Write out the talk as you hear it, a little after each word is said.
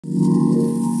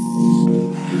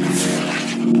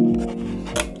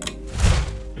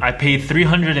I paid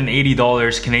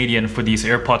 $380 Canadian for these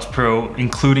AirPods Pro,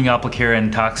 including AppleCare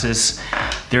and taxes.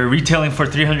 They're retailing for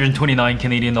 329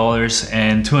 Canadian dollars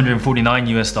and 249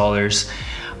 US dollars.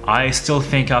 I still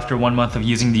think after 1 month of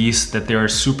using these that they are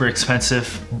super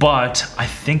expensive, but I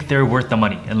think they're worth the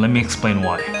money, and let me explain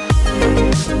why.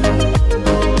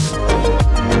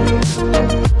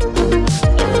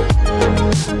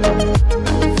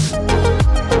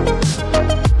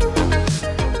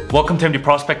 Welcome to MD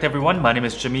Prospect, everyone. My name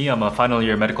is Jimmy. I'm a final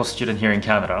year medical student here in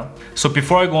Canada. So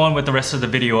before I go on with the rest of the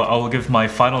video, I will give my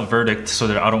final verdict so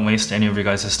that I don't waste any of you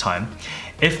guys' time.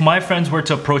 If my friends were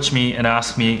to approach me and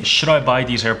ask me, should I buy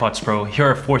these AirPods Pro? Here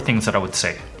are 4 things that I would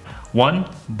say. 1,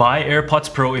 buy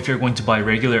AirPods Pro if you're going to buy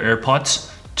regular AirPods.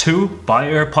 2, buy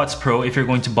AirPods Pro if you're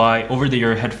going to buy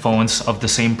over-the-ear headphones of the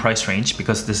same price range,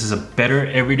 because this is a better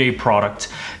everyday product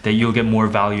that you'll get more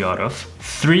value out of.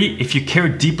 3, if you care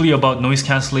deeply about noise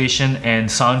cancellation and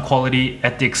sound quality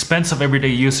at the expense of everyday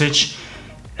usage,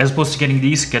 as opposed to getting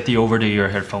these, get the over-the-ear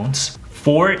headphones.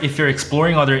 4, if you're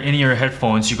exploring other in-ear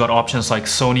headphones, you got options like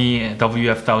Sony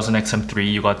WF-1000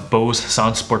 XM3, you got Bose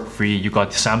SoundSport Free, you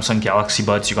got Samsung Galaxy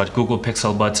Buds, you got Google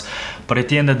Pixel Buds. But at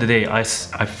the end of the day, I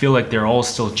feel like they're all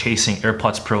still chasing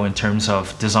AirPods Pro in terms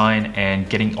of design and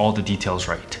getting all the details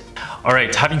right.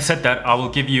 Alright, having said that, I will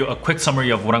give you a quick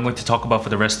summary of what I'm going to talk about for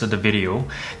the rest of the video.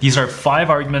 These are 5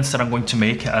 arguments that I'm going to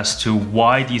make as to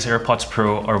why these AirPods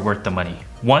Pro are worth the money.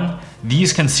 1,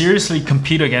 these can seriously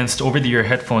compete against over-the-ear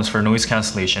headphones for noise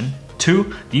cancellation.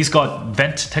 2, these got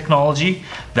vent technology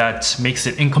that makes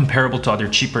it incomparable to other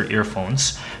cheaper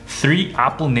earphones. 3,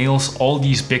 Apple nails all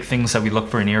these big things that we look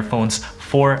for in earphones.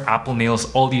 4, Apple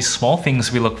nails all these small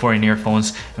things we look for in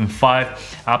earphones. And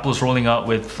 5, Apple's rolling out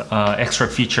with extra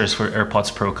features for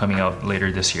AirPods Pro coming out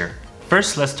later this year.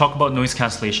 First, let's talk about noise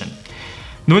cancellation.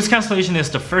 Noise cancellation is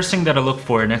the first thing that I look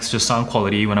for next to sound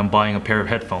quality when I'm buying a pair of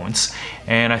headphones.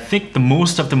 And I think the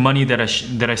most of the money that I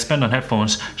spend on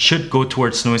headphones should go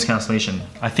towards noise cancellation.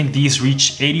 I think these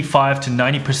reach 85 to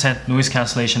 90% noise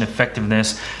cancellation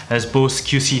effectiveness as Bose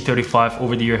QC35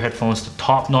 over-the-ear headphones, the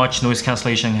top-notch noise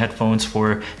cancellation headphones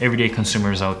for everyday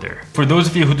consumers out there. For those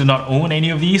of you who do not own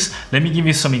any of these, let me give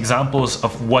you some examples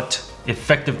of what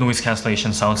effective noise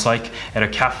cancellation sounds like at a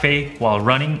cafe, while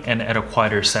running, and at a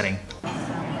quieter setting.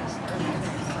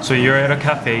 So you're at a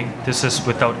cafe, this is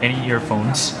without any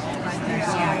earphones.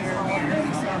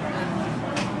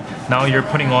 Now you're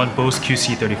putting on Bose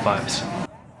QC35s.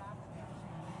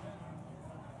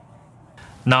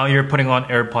 Now you're putting on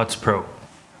AirPods Pro.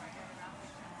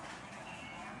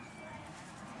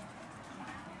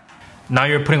 Now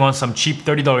you're putting on some cheap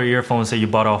 $30 earphones that you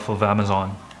bought off of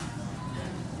Amazon.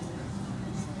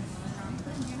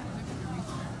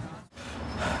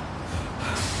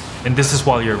 And this is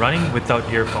while you're running without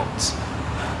earphones.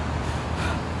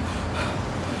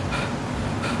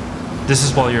 This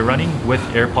is while you're running with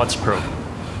AirPods Pro.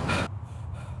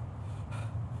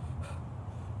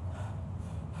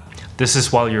 This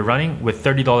is while you're running with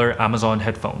 $30 Amazon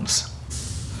headphones.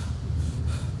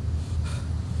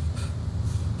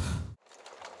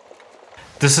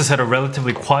 This is at a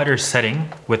relatively quieter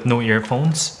setting with no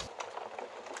earphones.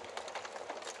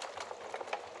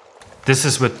 This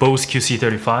is with Bose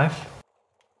QC35.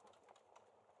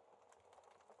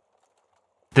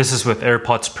 This is with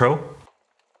AirPods Pro.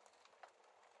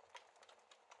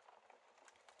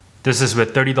 This is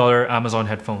with $30 Amazon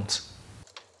headphones.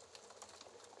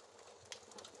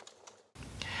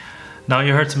 Now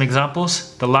you heard some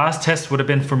examples. The last test would have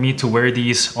been for me to wear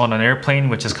these on an airplane,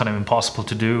 which is kind of impossible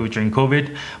to do during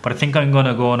COVID, but I think I'm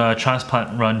gonna go on a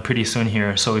transplant run pretty soon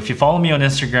here. So if you follow me on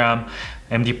Instagram,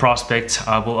 MD Prospect,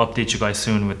 I will update you guys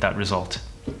soon with that result.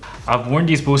 I've worn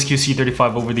these Bose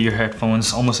QC35 over-the-ear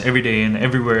headphones almost every day and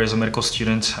everywhere as a medical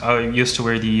student. I used to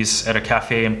wear these at a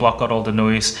cafe and block out all the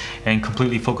noise and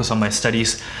completely focus on my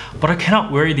studies. But I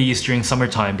cannot wear these during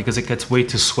summertime because it gets way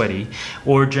too sweaty,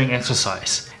 or during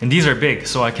exercise. And these are big,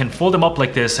 so I can fold them up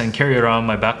like this and carry it around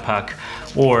my backpack,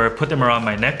 or put them around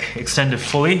my neck, extended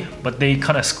fully, but they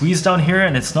kind of squeeze down here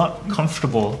and it's not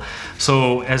comfortable.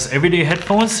 So as everyday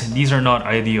headphones, these are not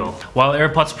ideal. While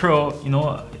AirPods Pro, you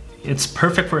know, it's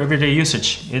perfect for everyday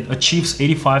usage. It achieves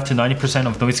 85 to 90%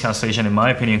 of noise cancellation in my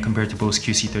opinion compared to Bose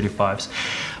QC35s.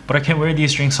 But I can wear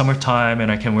these during summertime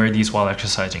and I can wear these while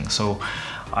exercising. So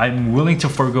I'm willing to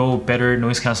forego better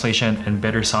noise cancellation and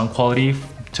better sound quality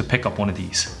to pick up one of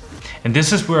these. And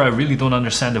this is where I really don't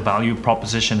understand the value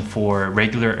proposition for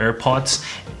regular AirPods.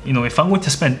 You know, if I'm going to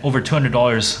spend over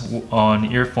 $200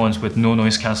 on earphones with no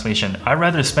noise cancellation, I'd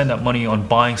rather spend that money on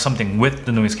buying something with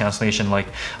the noise cancellation like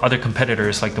other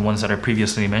competitors, like the ones that I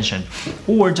previously mentioned.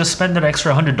 Or just spend an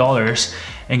extra $100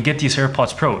 and get these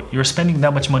AirPods Pro. You're spending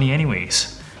that much money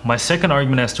anyways. My second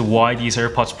argument as to why these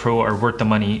AirPods Pro are worth the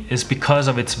money is because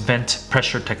of its vent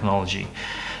pressure technology.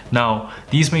 Now,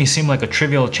 these may seem like a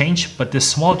trivial change, but this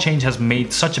small change has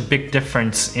made such a big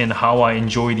difference in how I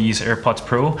enjoy these AirPods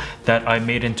Pro that I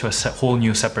made into a whole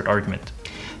new separate argument.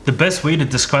 The best way to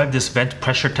describe this vent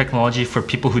pressure technology for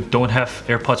people who don't have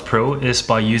AirPods Pro is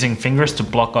by using fingers to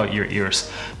block out your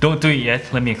ears. Don't do it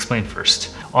yet, let me explain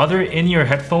first. Other in-ear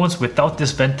headphones without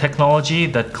this vent technology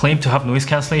that claim to have noise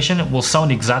cancellation will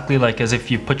sound exactly like as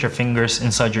if you put your fingers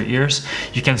inside your ears.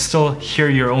 You can still hear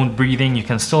your own breathing, you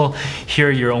can still hear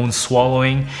your own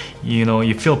swallowing, you know,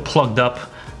 you feel plugged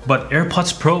up, but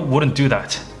AirPods Pro wouldn't do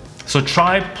that. So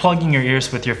try plugging your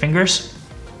ears with your fingers.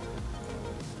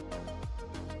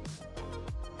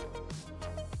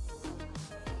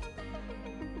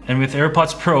 And with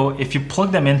AirPods Pro, if you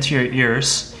plug them into your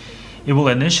ears, it will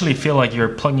initially feel like you're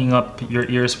plugging up your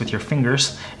ears with your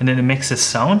fingers, and then it makes this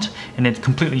sound and it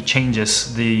completely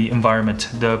changes the environment.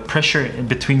 The pressure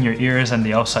between your ears and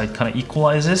the outside kind of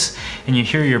equalizes, and you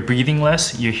hear your breathing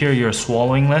less, you hear your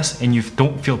swallowing less, and you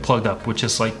don't feel plugged up, which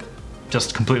is like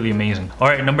just completely amazing. All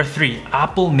right, number 3,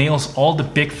 Apple nails all the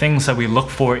big things that we look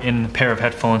for in a pair of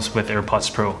headphones with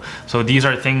AirPods Pro. So these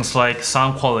are things like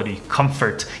sound quality,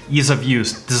 comfort, ease of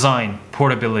use, design,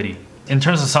 portability. In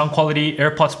terms of sound quality,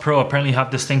 AirPods Pro apparently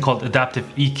have this thing called adaptive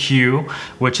EQ,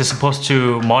 which is supposed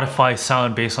to modify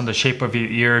sound based on the shape of your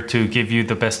ear to give you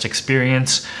the best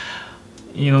experience.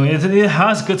 You know, it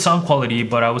has good sound quality,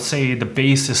 but I would say the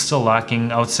bass is still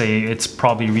lacking. I would say it's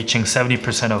probably reaching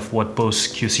 70% of what Bose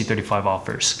QC35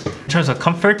 offers. In terms of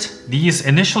comfort, these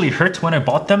initially hurt when I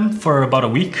bought them for about a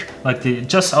week. Like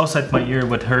just outside my ear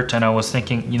would hurt, and I was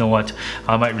thinking, you know what,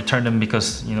 I might return them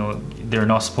because, you know, they're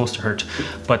not supposed to hurt.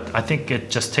 But I think it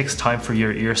just takes time for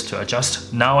your ears to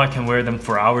adjust. Now I can wear them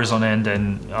for hours on end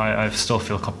and I still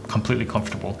feel completely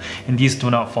comfortable. And these do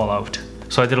not fall out.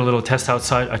 So I did a little test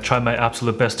outside. I tried my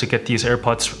absolute best to get these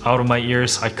AirPods out of my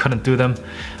ears. I couldn't do them.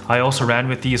 I also ran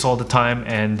with these all the time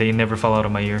and they never fell out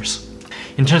of my ears.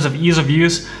 In terms of ease of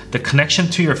use, the connection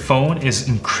to your phone is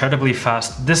incredibly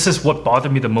fast. This is what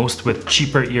bothered me the most with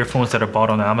cheaper earphones that are bought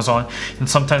on Amazon. And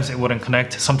sometimes it wouldn't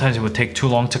connect. Sometimes it would take too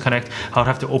long to connect. I would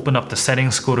have to open up the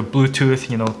settings, go to Bluetooth,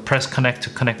 you know, press connect to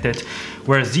connect it.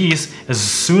 Whereas these, as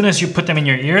soon as you put them in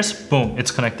your ears, boom,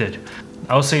 it's connected.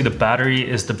 I would say the battery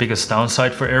is the biggest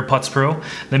downside for AirPods Pro.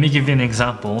 Let me give you an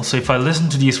example. So if I listen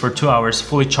to these for 2 hours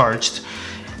fully charged,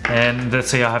 and let's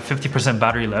say I have 50%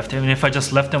 battery left, and if I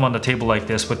just left them on the table like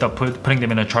this without putting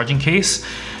them in a charging case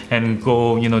and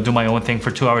go, you know, do my own thing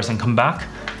for 2 hours and come back,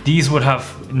 these would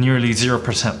have nearly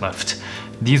 0% left.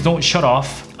 These don't shut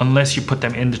off unless you put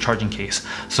them in the charging case.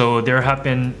 So there have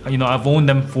been, you know, I've owned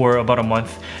them for about a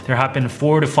month. There have been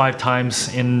 4 to 5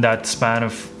 times in that span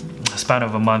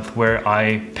of a month where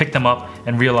I picked them up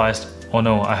and realized, oh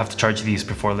no, I have to charge these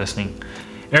before listening.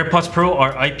 AirPods Pro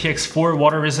are IPX4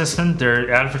 water resistant.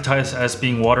 They're advertised as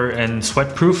being water and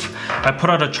sweat proof. I put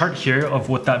out a chart here of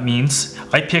what that means.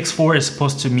 IPX4 is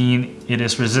supposed to mean it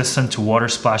is resistant to water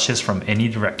splashes from any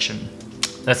direction.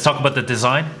 Let's talk about the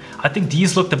design. I think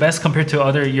these look the best compared to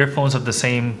other earphones of the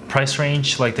same price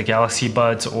range, like the Galaxy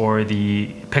Buds or the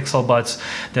Pixel Buds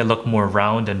that look more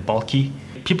round and bulky.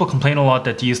 People complain a lot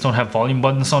that these don't have volume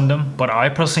buttons on them, but I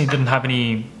personally didn't have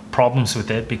any problems with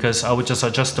it because I would just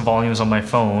adjust the volumes on my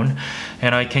phone,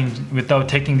 and I can, without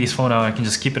taking these phone out, I can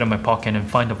just keep it in my pocket and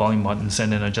find the volume buttons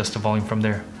and then adjust the volume from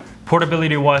there.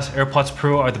 Portability wise, AirPods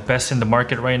Pro are the best in the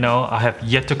market right now. I have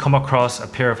yet to come across a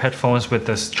pair of headphones with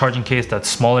this charging case that's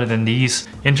smaller than these.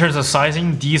 In terms of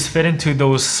sizing, these fit into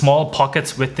those small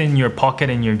pockets within your pocket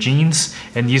in your jeans,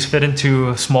 and these fit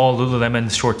into small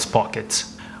Lululemon shorts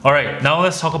pockets. All right, now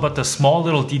let's talk about the small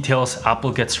little details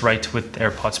Apple gets right with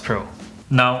AirPods Pro.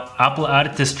 Now, Apple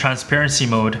added this transparency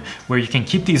mode where you can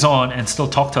keep these on and still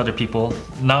talk to other people.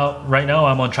 Now, right now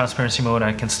I'm on transparency mode.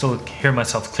 I can still hear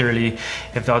myself clearly.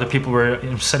 If the other people were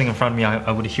sitting in front of me,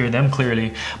 I would hear them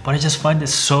clearly. But I just find it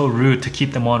so rude to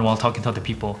keep them on while talking to other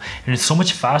people. And it's so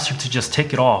much faster to just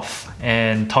take it off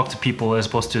and talk to people as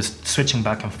opposed to switching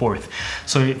back and forth.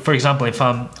 So for example, if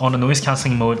I'm on a noise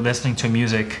cancelling mode listening to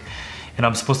music and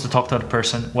I'm supposed to talk to the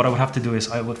person, what I would have to do is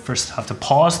I would first have to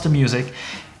pause the music,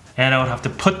 and I would have to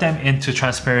put them into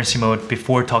transparency mode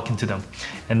before talking to them.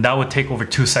 And that would take over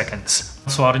 2 seconds.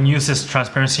 So I don't use this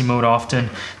transparency mode often.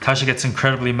 Tasha gets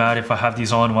incredibly mad if I have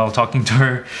these on while talking to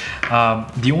her.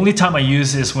 The only time I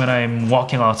use is when I'm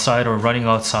walking outside or running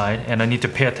outside and I need to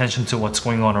pay attention to what's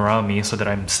going on around me so that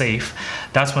I'm safe.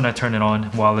 That's when I turn it on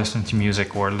while listening to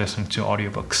music or listening to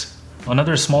audiobooks.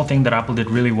 Another small thing that Apple did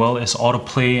really well is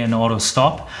autoplay and auto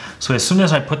stop. So as soon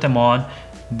as I put them on,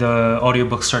 the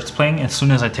audiobook starts playing. As soon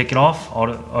as I take it off,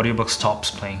 audiobook stops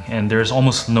playing, and there's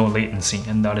almost no latency,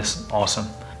 and that is awesome.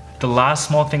 The last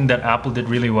small thing that Apple did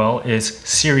really well is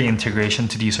Siri integration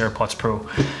to these AirPods Pro.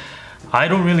 I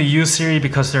don't really use Siri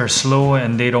because they're slow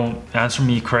and they don't answer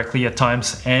me correctly at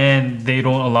times, and they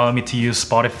don't allow me to use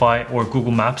Spotify or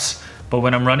Google Maps. But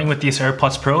when I'm running with these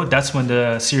AirPods Pro, that's when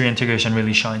the Siri integration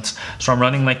really shines. So I'm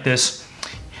running like this,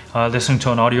 listening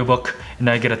to an audiobook, and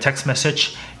I get a text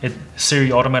message.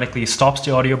 Siri automatically stops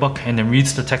the audiobook and then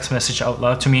reads the text message out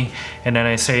loud to me, and then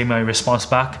I say my response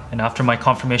back, and after my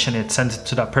confirmation it sends it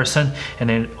to that person, and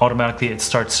then automatically it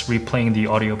starts replaying the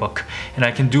audiobook. And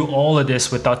I can do all of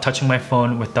this without touching my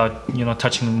phone, without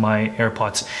touching my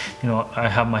AirPods. I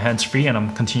have my hands free and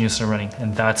I'm continuously running,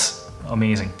 and that's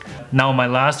amazing. Now, my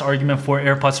last argument for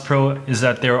AirPods Pro is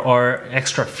that there are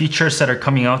extra features that are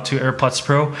coming out to AirPods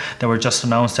Pro that were just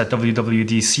announced at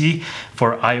WWDC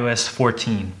for iOS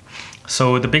 14.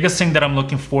 So the biggest thing that I'm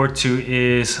looking forward to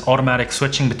is automatic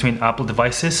switching between Apple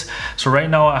devices. So right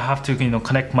now I have to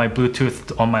connect my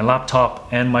Bluetooth on my laptop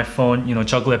and my phone,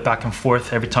 juggle it back and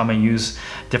forth every time I use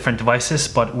different devices.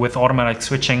 But with automatic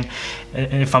switching,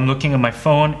 if I'm looking at my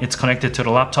phone, it's connected to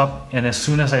the laptop, and as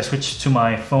soon as I switch to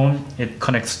my phone, it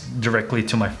connects directly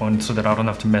to my phone so that I don't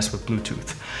have to mess with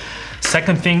Bluetooth.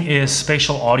 Second thing is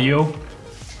spatial audio.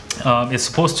 It's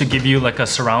supposed to give you like a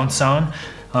surround sound.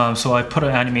 So I put an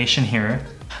animation here.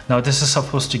 Now this is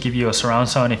supposed to give you a surround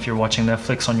sound if you're watching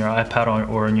Netflix on your iPad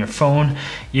or on your phone.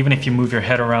 Even if you move your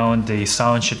head around, the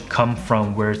sound should come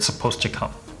from where it's supposed to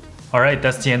come. Alright,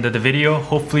 that's the end of the video.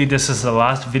 Hopefully this is the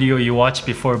last video you watch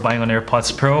before buying an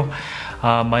AirPods Pro.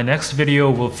 My next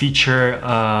video will feature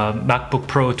MacBook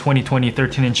Pro 2020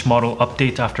 13-inch model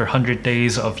update after 100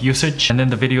 days of usage. And then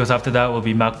the videos after that will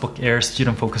be MacBook Air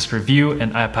student focused review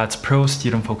and iPads Pro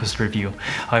student focused review.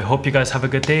 I hope you guys have a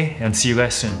good day and see you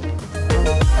guys soon.